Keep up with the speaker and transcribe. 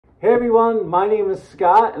Hey everyone, my name is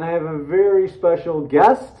Scott and I have a very special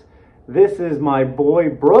guest. This is my boy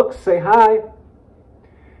Brooks. Say hi.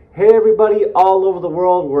 Hey everybody all over the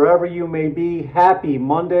world, wherever you may be, happy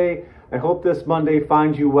Monday. I hope this Monday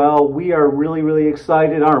finds you well. We are really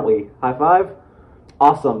excited, aren't we? High five.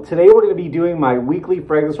 Awesome. Today we're going to be doing my weekly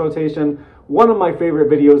fragrance rotation. One of my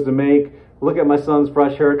favorite videos to make. Look at my son's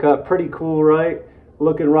fresh haircut. Pretty cool, right?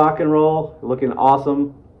 Looking rock and roll. Looking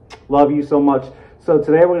awesome. Love you so much. So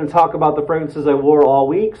today we're going to talk about the fragrances I wore all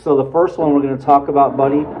week. So the first one we're going to talk about,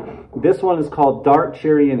 buddy, this one is called Dark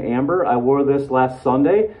Cherry and Amber. I wore this last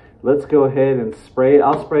Sunday. Let's go ahead and spray it.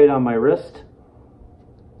 I'll spray it on my wrist.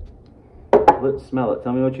 Let's smell it.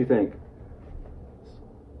 Tell me what you think.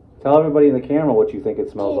 Tell everybody in the camera what you think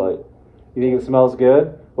it smells like. You think it smells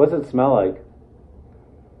good? What's it smell like?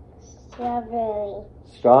 Strawberry.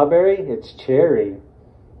 Strawberry? It's cherry.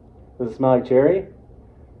 Does it smell like cherry?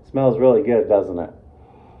 Smells really good, doesn't it?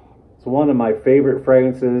 It's one of my favorite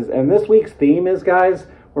fragrances. And this week's theme is, guys,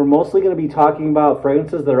 we're mostly going to be talking about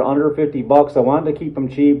fragrances that are under 50 bucks. I wanted to keep them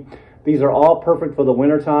cheap. These are all perfect for the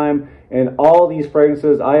wintertime. And all these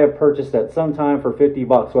fragrances I have purchased at some time for 50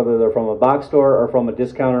 bucks, whether they're from a box store or from a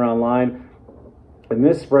discounter online. And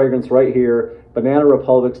this fragrance right here, Banana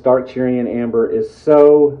Republic's Dark Cherry and Amber, is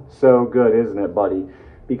so good, isn't it, buddy?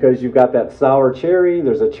 Because you've got that sour cherry,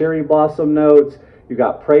 there's a cherry blossom notes, you've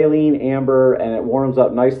got praline, amber, and it warms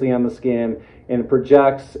up nicely on the skin, and it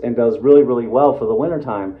projects and does really well for the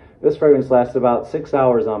wintertime. This fragrance lasts about 6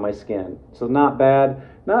 hours on my skin, so not bad.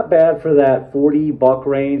 Not bad for that 40 buck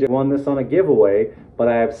range. I won this on a giveaway, but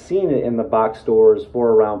I have seen it in the box stores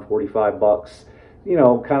for around 45 bucks. You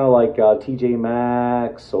know, kind of like TJ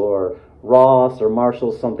Maxx or Ross or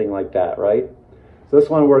Marshalls, something like that, right? So this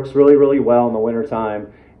one works really well in the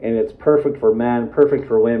wintertime, and it's perfect for men, perfect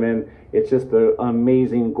for women. It's just an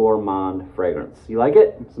amazing gourmand fragrance. You like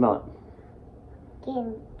it? Smell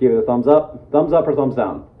it. Give it a thumbs up. Thumbs up or thumbs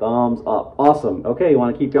down? Thumbs up. Awesome. Okay, you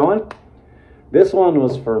want to keep going? This one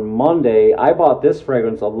was for Monday. I bought this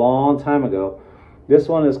fragrance a long time ago. This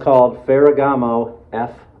one is called Ferragamo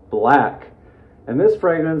F Black. And this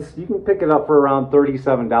fragrance, you can pick it up for around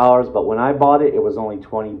 $37, but when I bought it, it was only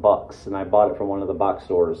 20 bucks, and I bought it from one of the box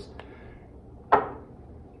stores. Do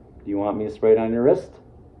you want me to spray it on your wrist?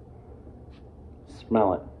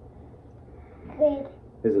 Smell it. Good.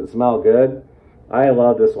 Does it smell good? I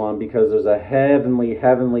love this one because there's a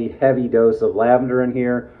heavenly heavy dose of lavender in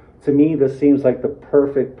here. To me, this seems like the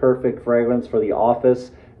perfect fragrance for the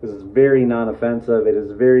office. This is very non-offensive. It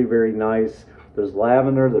is very nice. There's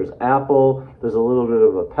lavender, there's apple, there's a little bit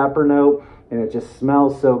of a pepper note, and it just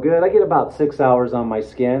smells so good. I get about 6 hours on my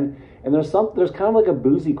skin, and there's kind of like a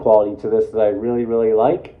boozy quality to this that I really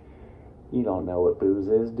like. You don't know what booze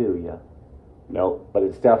is, do you? Nope, but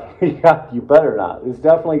it's definitely got, you better not. It's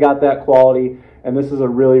definitely got that quality, and this is a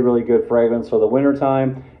really good fragrance for the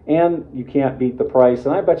wintertime. And you can't beat the price,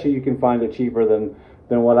 and I bet you can find it cheaper than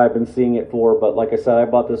what I've been seeing it for. But like I said, I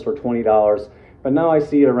bought this for $20, but now I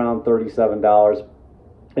see it around $37.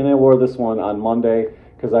 And I wore this one on Monday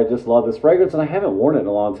because I just love this fragrance, and I haven't worn it in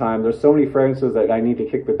a long time. There's so many fragrances that I need to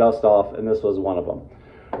kick the dust off, and this was one of them.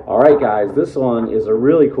 All right, guys, this one is a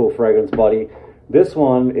really cool fragrance, buddy. This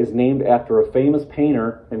one is named after a famous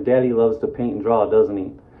painter, and Daddy loves to paint and draw, doesn't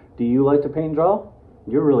he? Do you like to paint and draw?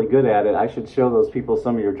 You're really good at it. I should show those people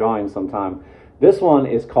some of your drawings sometime. This one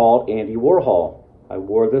is called Andy Warhol. I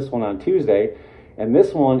wore this one on Tuesday, and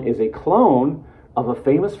this one is a clone of a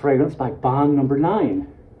famous fragrance by Bond No. 9.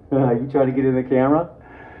 You try to get in the camera?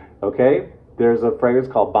 Okay, there's a fragrance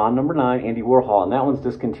called Bond No. 9, Andy Warhol, and that one's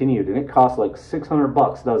discontinued, and it costs like 600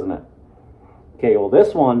 bucks, doesn't it? Okay, well,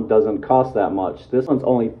 this one doesn't cost that much. This one's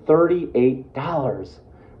only $38.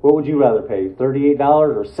 What would you rather pay, $38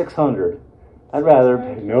 or $600? I'd rather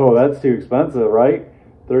pay, no, that's too expensive, right?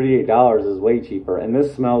 $38 is way cheaper. And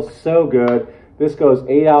this smells so good. This goes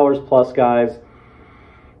 8 hours plus, guys.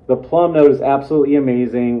 The plum note is absolutely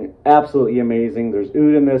amazing. Absolutely amazing. There's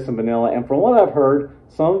oud in this and vanilla. And from what I've heard,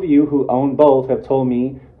 some of you who own both have told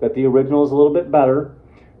me that the original is a little bit better.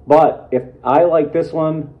 But if I like this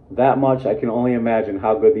one that much, I can only imagine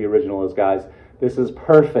how good the original is, guys. This is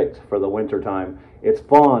perfect for the winter time. It's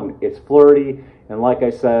fun. It's flirty. And like I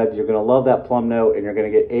said, you're going to love that plum note, and you're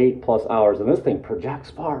going to get 8+ hours. And this thing projects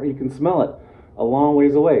far. You can smell it a long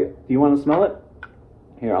ways away. Do you want to smell it?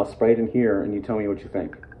 Here, I'll spray it in here, and you tell me what you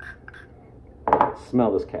think.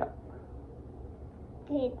 Smell this cat.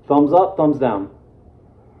 Thumbs up, thumbs down.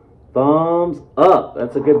 Thumbs up.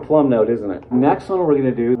 That's a good plum note, isn't it? Next one we're going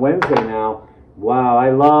to do Wednesday now. Wow,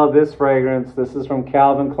 I love this fragrance. This is from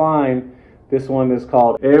Calvin Klein. This one is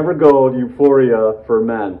called Amber Gold Euphoria for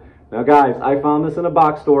Men. Now guys, I found this in a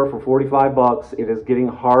box store for 45 bucks. It is getting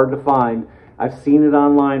hard to find. I've seen it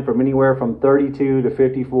online from anywhere from 32 to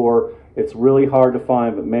 54. It's really hard to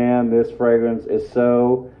find, but man, this fragrance is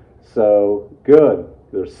so good.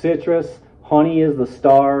 There's citrus, honey is the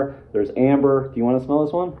star, there's amber. Do you want to smell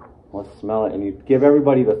this one? Let's smell it, and you give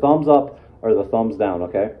everybody the thumbs up or the thumbs down,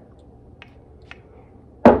 okay?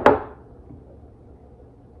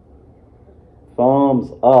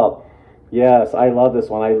 Thumbs up. Yes, I love this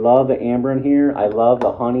one. I love the amber in here. I love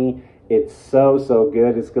the honey. It's so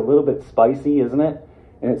good. It's a little bit spicy, isn't it?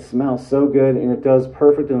 And it smells so good, and it does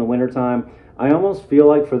perfect in the wintertime. I almost feel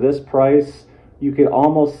like for this price, you could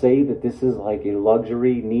almost say that this is like a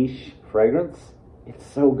luxury niche fragrance. It's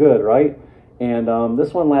so good, right? And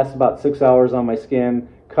this one lasts about 6 hours on my skin,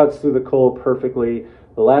 cuts through the cold perfectly.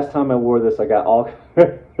 The last time I wore this, I got all...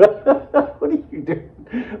 What are you doing?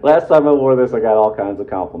 Last time I wore this, I got all kinds of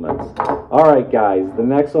compliments. All right, guys, the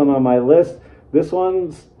next one on my list,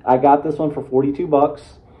 I got this one for 42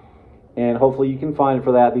 bucks, and hopefully you can find it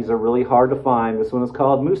for that. These are really hard to find. This one is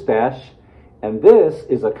called Moustache, and this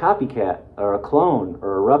is a copycat, or a clone,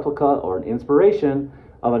 or a replica, or an inspiration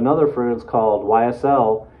of another fragrance called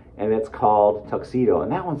YSL, and it's called Tuxedo,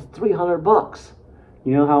 and that one's 300 bucks.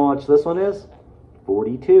 You know how much this one is?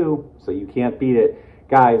 42, so you can't beat it.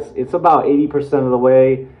 Guys, it's about 80% of the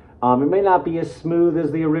way. It may not be as smooth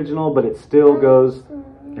as the original, but it still goes.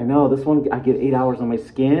 I know, this one, I get 8 hours on my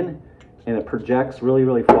skin, and it projects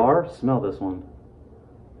really far. Smell this one.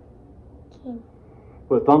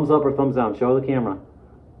 Put a thumbs up or thumbs down. Show the camera.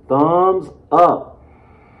 Thumbs up.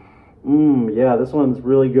 Yeah, this one's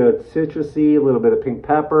really good. Citrusy, a little bit of pink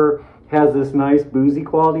pepper. Has this nice boozy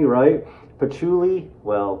quality, right? Patchouli,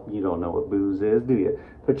 well, you don't know what booze is, do you?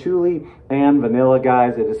 Patchouli and vanilla,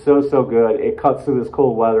 guys. It is so good. It cuts through this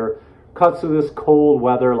cold weather. Cuts through this cold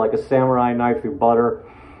weather like a samurai knife through butter.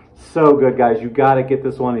 So good, guys. You got to get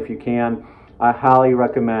this one if you can. I highly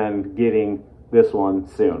recommend getting this one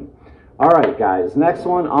soon. All right, guys. Next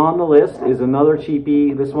one on the list is another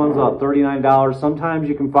cheapie. This one's $39. Sometimes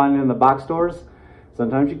you can find it in the box stores.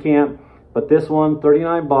 Sometimes you can't. But this one,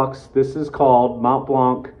 39 bucks. This is called Mont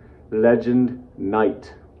Blanc Legend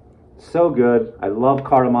Night. So good. I love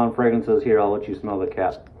cardamom fragrances. Here, I'll let you smell the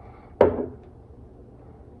cap.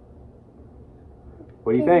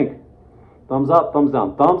 What do you think? Thumbs up, thumbs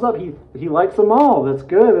down. Thumbs up. He likes them all. That's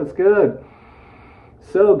good. That's good.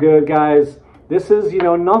 So good, guys. This is, you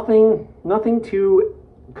know, nothing too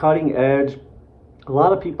cutting edge. A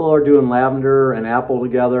lot of people are doing lavender and apple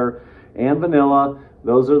together and vanilla.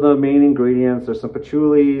 Those are the main ingredients. There's some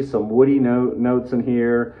patchouli, some woody notes in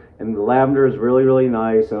here. And the lavender is really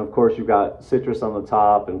nice, and of course you've got citrus on the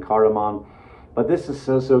top and cardamom. But this is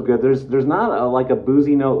so good. There's not like a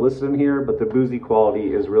boozy note listed in here, but the boozy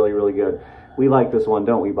quality is really good. We like this one,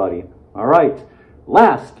 don't we, buddy? All right.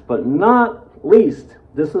 Last but not least,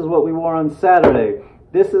 this is what we wore on Saturday.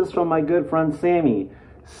 This is from my good friend Sammy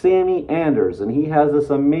Anders, and he has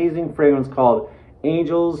this amazing fragrance called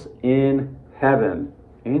Angels in Heaven.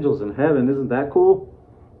 Angels in Heaven, isn't that cool?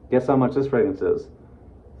 Guess how much this fragrance is?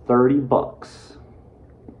 30 bucks.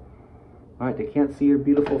 All right, they can't see your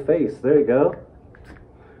beautiful face. There you go.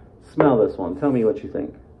 Smell this one. Tell me what you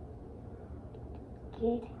think.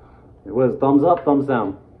 Good. It was thumbs up, thumbs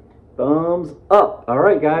down. Thumbs up. All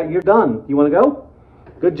right, guy, you're done. You want to go?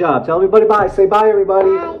 Good job. Tell everybody bye. Say bye, everybody.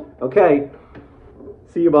 Bye. Okay.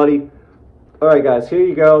 See you, buddy. All right, guys, here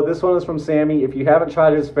you go. This one is from Sammy. If you haven't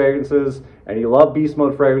tried his fragrances and you love beast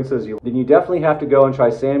mode fragrances, then you definitely have to go and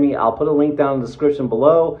try Sammy. I'll put a link down in the description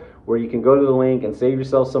below where you can go to the link and save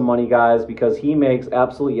yourself some money, guys, because he makes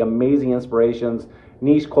absolutely amazing inspirations,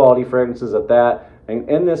 niche quality fragrances at that. And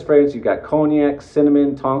in this fragrance, you've got cognac,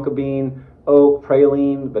 cinnamon, tonka bean, oak,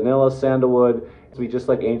 praline, vanilla, sandalwood. It's just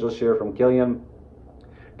like Angel Share from Killian.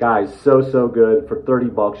 Guys, so good. For 30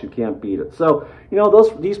 bucks, you can't beat it. So, you know,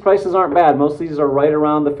 these prices aren't bad. Most of these are right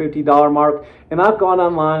around the $50 mark. And I've gone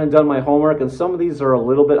online and done my homework, and some of these are a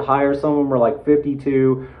little bit higher. Some of them are like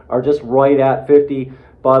 52 or just right at 50.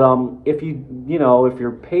 But if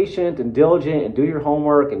you're patient and diligent and do your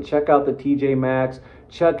homework and check out the TJ Maxx,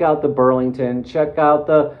 check out the Burlington, check out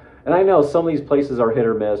and I know some of these places are hit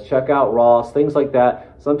or miss. Check out Ross, things like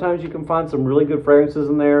that. Sometimes you can find some really good fragrances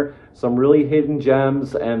in there, some really hidden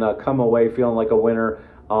gems, and come away feeling like a winner.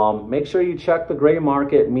 Make sure you check the gray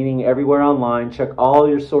market, meaning everywhere online. Check all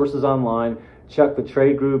your sources online. Check the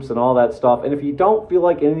trade groups and all that stuff. And if you don't feel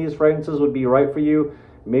like any of these fragrances would be right for you,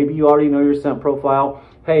 maybe you already know your scent profile,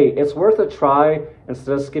 hey, it's worth a try.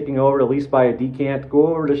 Instead of skipping over, at least buy a decant. Go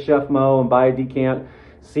over to Chef Mo and buy a decant.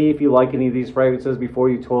 See if you like any of these fragrances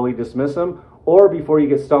before you totally dismiss them, or before you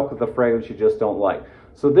get stuck with a fragrance you just don't like.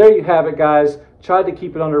 So there you have it, guys. Tried to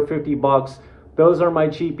keep it under 50 bucks. Those are my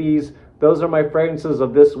cheapies. Those are my fragrances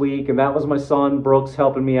of this week, and that was my son Brooks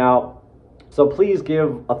helping me out. So please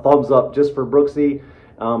give a thumbs up just for Brooksy.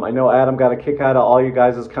 I know Adam got a kick out of all you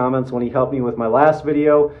guys' comments when he helped me with my last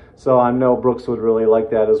video, so I know Brooks would really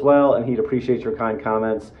like that as well, and he'd appreciate your kind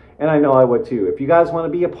comments, and I know I would too. If you guys want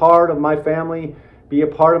to be a part of my family, be a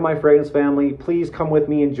part of my fragrance family, please come with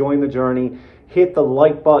me and join the journey. Hit the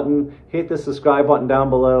like button, hit the subscribe button down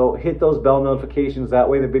below, hit those bell notifications. That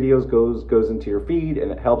way the videos goes into your feed, and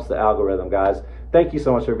it helps the algorithm, guys. Thank you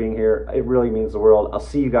so much for being here. It really means the world. I'll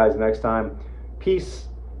see you guys next time. Peace,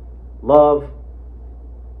 love,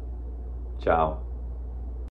 ciao.